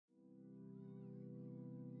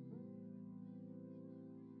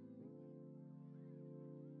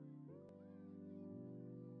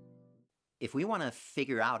If we want to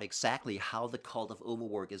figure out exactly how the cult of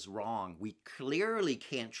overwork is wrong, we clearly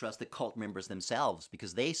can't trust the cult members themselves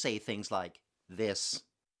because they say things like this.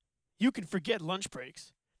 You can forget lunch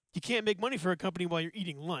breaks. You can't make money for a company while you're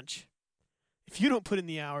eating lunch. If you don't put in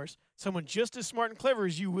the hours, someone just as smart and clever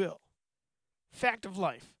as you will. Fact of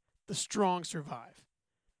life, the strong survive.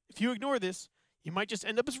 If you ignore this, you might just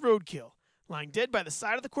end up as roadkill, lying dead by the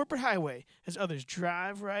side of the corporate highway as others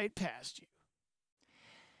drive right past you.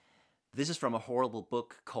 This is from a horrible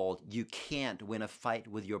book called You Can't Win a Fight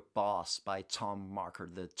with Your Boss by Tom Marker.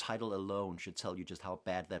 The title alone should tell you just how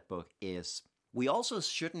bad that book is. We also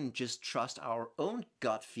shouldn't just trust our own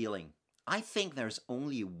gut feeling. I think there's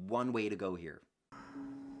only one way to go here.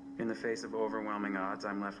 In the face of overwhelming odds,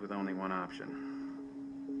 I'm left with only one option.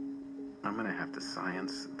 I'm gonna have to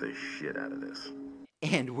science the shit out of this.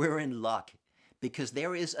 And we're in luck, because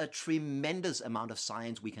there is a tremendous amount of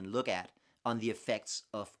science we can look at on the effects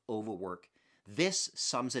of overwork. This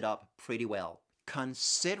sums it up pretty well.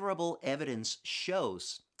 Considerable evidence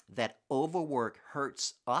shows that overwork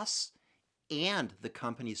hurts us and the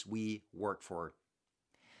companies we work for.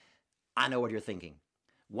 I know what you're thinking.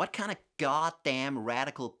 What kind of goddamn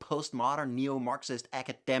radical postmodern neo-Marxist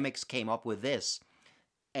academics came up with this?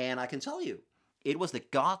 And I can tell you, it was the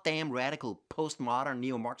goddamn radical postmodern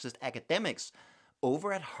neo-Marxist academics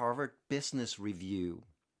over at Harvard Business Review.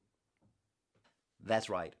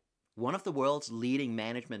 That's right. One of the world's leading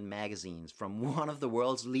management magazines from one of the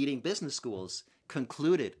world's leading business schools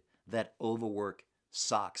concluded that overwork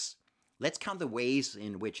sucks. Let's count the ways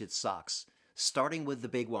in which it sucks, starting with the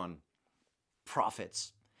big one,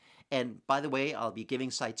 profits. And by the way, I'll be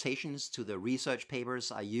giving citations to the research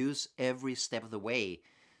papers I use every step of the way,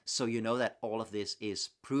 so you know that all of this is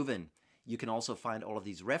proven. You can also find all of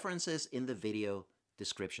these references in the video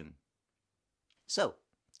description. So,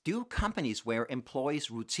 do companies where employees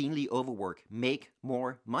routinely overwork make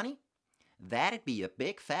more money? That'd be a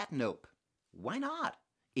big fat nope. Why not?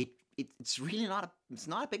 It's really not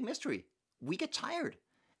a big mystery. We get tired.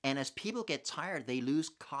 And as people get tired, they lose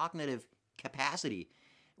cognitive capacity,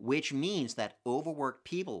 which means that overworked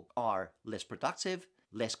people are less productive,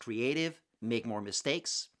 less creative, make more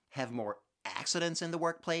mistakes, have more accidents in the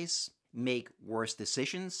workplace, make worse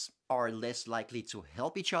decisions, are less likely to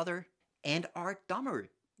help each other, and are dumber.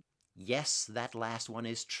 Yes, that last one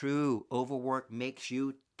is true. Overwork makes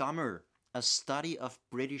you dumber. A study of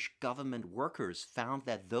British government workers found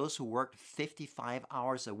that those who worked 55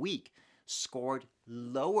 hours a week scored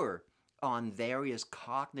lower on various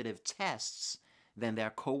cognitive tests than their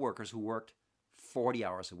coworkers who worked 40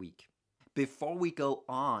 hours a week. Before we go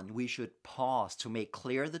on, we should pause to make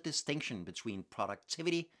clear the distinction between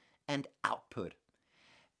productivity and output.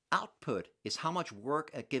 Output is how much work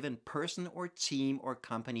a given person or team or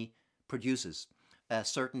company produces. A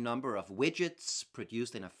certain number of widgets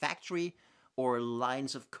produced in a factory or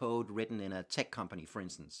lines of code written in a tech company, for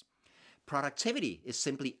instance. Productivity is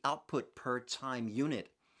simply output per time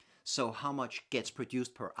unit. So how much gets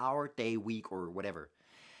produced per hour, day, week, or whatever.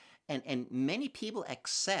 And many people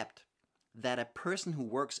accept that a person who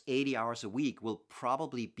works 80 hours a week will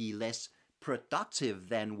probably be less productive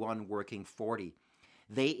than one working 40.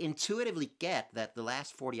 They intuitively get that the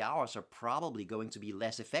last 40 hours are probably going to be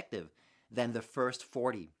less effective than the first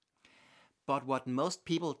 40. But what most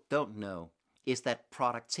people don't know is that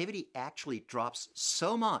productivity actually drops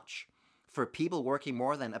so much for people working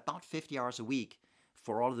more than about 50 hours a week,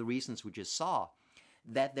 for all of the reasons we just saw,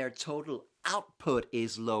 that their total output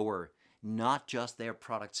is lower, not just their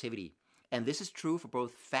productivity. And this is true for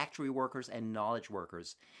both factory workers and knowledge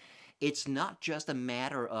workers. It's not just a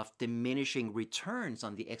matter of diminishing returns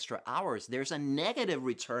on the extra hours. There's a negative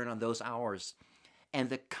return on those hours. And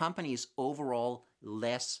the company is overall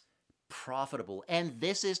less profitable. And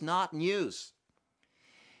this is not news.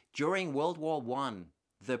 During World War I,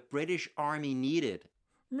 the British Army needed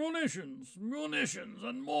munitions,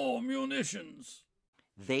 and more munitions.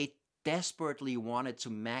 They desperately wanted to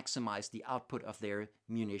maximize the output of their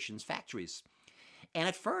munitions factories. And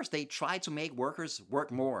at first, they tried to make workers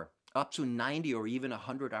work more, up to 90 or even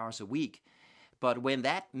 100 hours a week. But when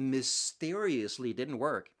that mysteriously didn't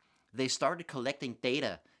work, they started collecting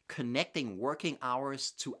data, connecting working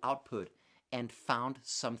hours to output, and found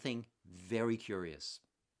something very curious.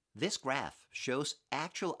 This graph shows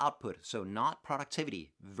actual output, so not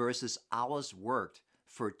productivity, versus hours worked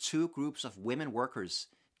for two groups of women workers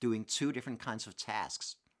doing two different kinds of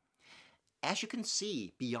tasks. As you can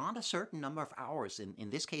see, beyond a certain number of hours, in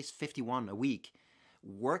this case 51 a week,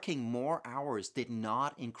 working more hours did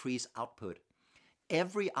not increase output.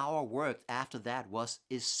 Every hour worked after that was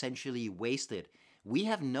essentially wasted. We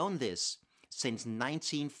have known this since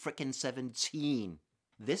 1917.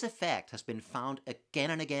 This effect has been found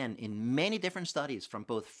again and again in many different studies from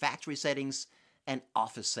both factory settings and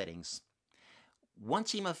office settings. One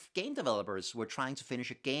team of game developers were trying to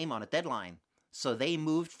finish a game on a deadline, so they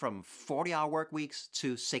moved from 40-hour work weeks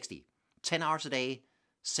to 60, 10 hours a day,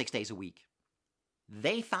 6 days a week.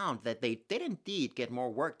 They found that they did indeed get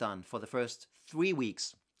more work done for the first 3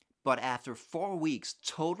 weeks, but after 4 weeks,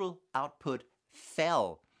 total output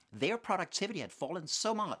fell. Their productivity had fallen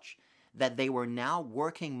so much that they were now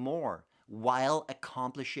working more while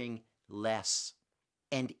accomplishing less.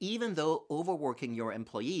 And even though overworking your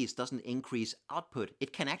employees doesn't increase output,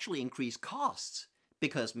 it can actually increase costs,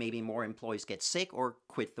 because maybe more employees get sick or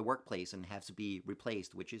quit the workplace and have to be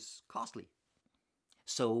replaced, which is costly.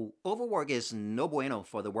 So overwork is no bueno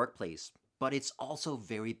for the workplace, but it's also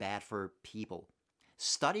very bad for people.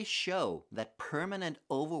 Studies show that permanent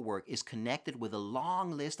overwork is connected with a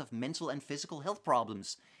long list of mental and physical health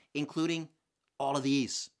problems, including all of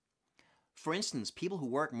these. For instance, people who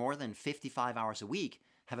work more than 55 hours a week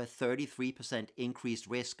have a 33% increased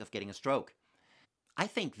risk of getting a stroke. I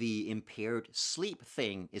think the impaired sleep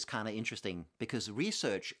thing is kind of interesting, because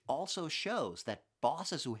research also shows that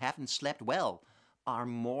bosses who haven't slept well are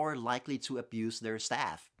more likely to abuse their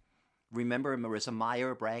staff. Remember Marissa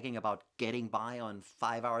Mayer bragging about getting by on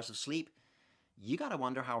 5 hours of sleep? You gotta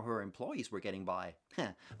wonder how her employees were getting by.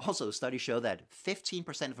 Also, studies show that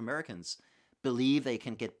 15% of Americans believe they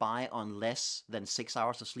can get by on less than 6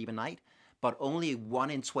 hours of sleep a night, but only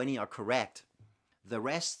 1 in 20 are correct. The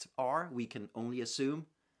rest are, we can only assume,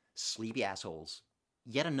 sleepy assholes.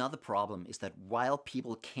 Yet another problem is that while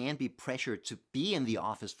people can be pressured to be in the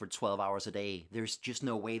office for 12 hours a day, there's just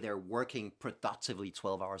no way they're working productively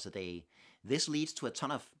 12 hours a day. This leads to a ton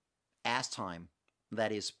of ass time,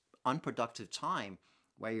 that is, unproductive time,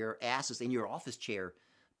 where your ass is in your office chair,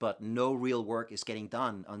 but no real work is getting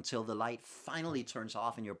done until the light finally turns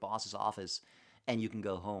off in your boss's office and you can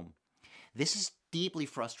go home. This is deeply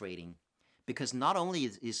frustrating, because not only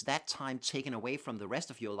is that time taken away from the rest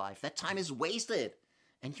of your life, that time is wasted.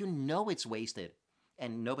 And you know it's wasted,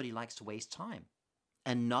 and nobody likes to waste time.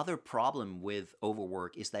 Another problem with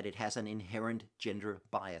overwork is that it has an inherent gender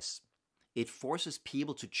bias. It forces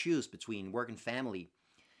people to choose between work and family.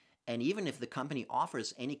 And even if the company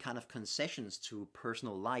offers any kind of concessions to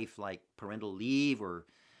personal life, like parental leave or,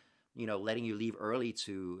 letting you leave early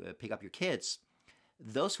to pick up your kids,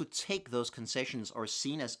 those who take those concessions are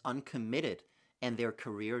seen as uncommitted and their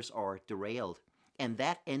careers are derailed. And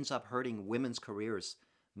that ends up hurting women's careers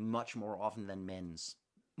much more often than men's.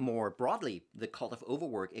 More broadly, the cult of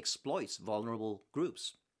overwork exploits vulnerable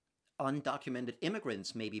groups. Undocumented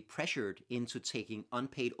immigrants may be pressured into taking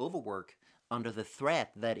unpaid overwork under the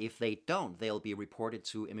threat that if they don't, they'll be reported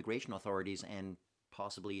to immigration authorities and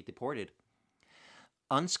possibly deported.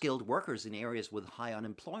 Unskilled workers in areas with high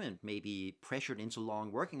unemployment may be pressured into long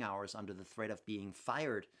working hours under the threat of being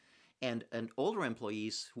fired, and older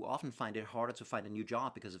employees who often find it harder to find a new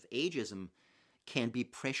job because of ageism can be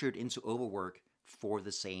pressured into overwork for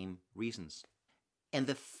the same reasons. And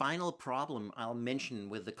the final problem I'll mention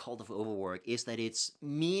with the cult of overwork is that it's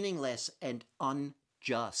meaningless and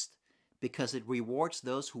unjust, because it rewards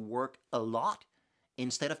those who work a lot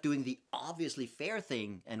instead of doing the obviously fair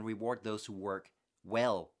thing and reward those who work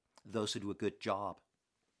well, those who do a good job.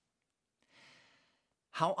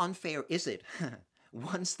 How unfair is it?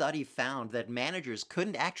 One study found that managers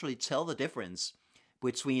couldn't actually tell the difference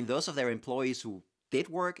between those of their employees who did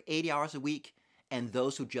work 80 hours a week and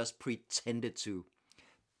those who just pretended to.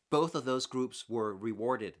 Both of those groups were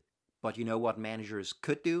rewarded. But you know what managers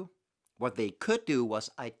could do? What they could do was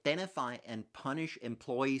identify and punish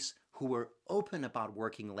employees who were open about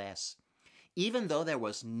working less, even though there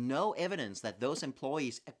was no evidence that those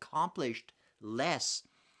employees accomplished less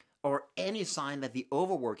or any sign that the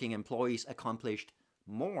overworking employees accomplished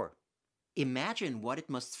more. Imagine what it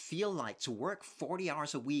must feel like to work 40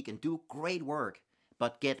 hours a week and do great work,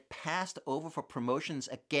 but get passed over for promotions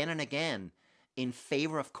again and again in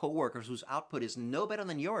favor of coworkers whose output is no better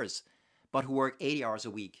than yours, but who work 80 hours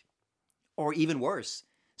a week. Or even worse,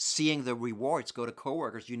 seeing the rewards go to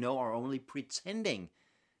coworkers you know are only pretending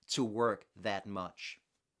to work that much.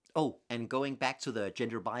 Oh, and going back to the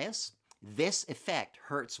gender bias, this effect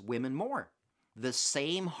hurts women more. The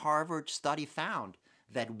same Harvard study found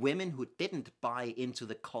that women who didn't buy into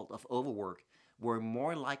the cult of overwork were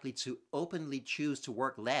more likely to openly choose to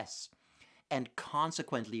work less, and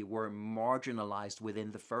consequently were marginalized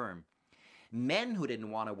within the firm. Men who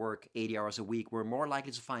didn't want to work 80 hours a week were more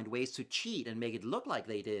likely to find ways to cheat and make it look like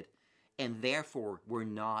they did, and therefore were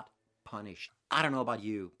not punished. I don't know about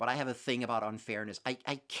you, but I have a thing about unfairness. I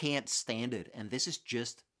can't stand it, and this is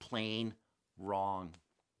just plain wrong.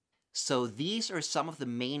 So these are some of the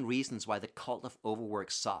main reasons why the cult of overwork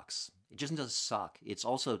sucks. It just doesn't suck. It's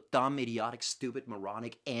also dumb, idiotic, stupid,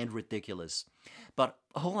 moronic, and ridiculous. But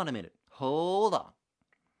hold on a minute. Hold on.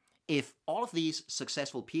 If all of these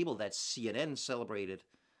successful people that CNN celebrated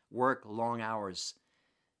work long hours,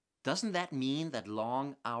 doesn't that mean that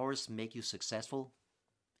long hours make you successful?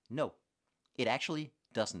 No, it actually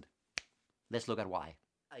doesn't. Let's look at why.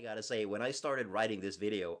 I gotta say, when I started writing this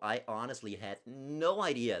video, I honestly had no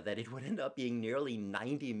idea that it would end up being nearly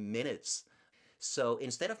 90 minutes. So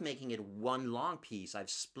instead of making it one long piece, I've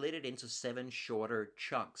split it into 7 shorter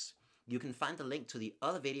chunks. You can find the link to the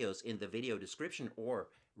other videos in the video description or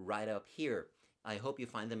right up here. I hope you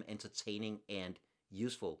find them entertaining and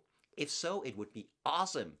useful. If so, it would be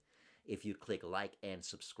awesome if you click like and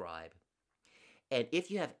subscribe. And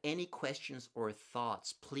if you have any questions or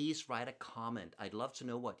thoughts, please write a comment. I'd love to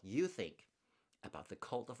know what you think about the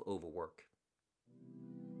cult of overwork.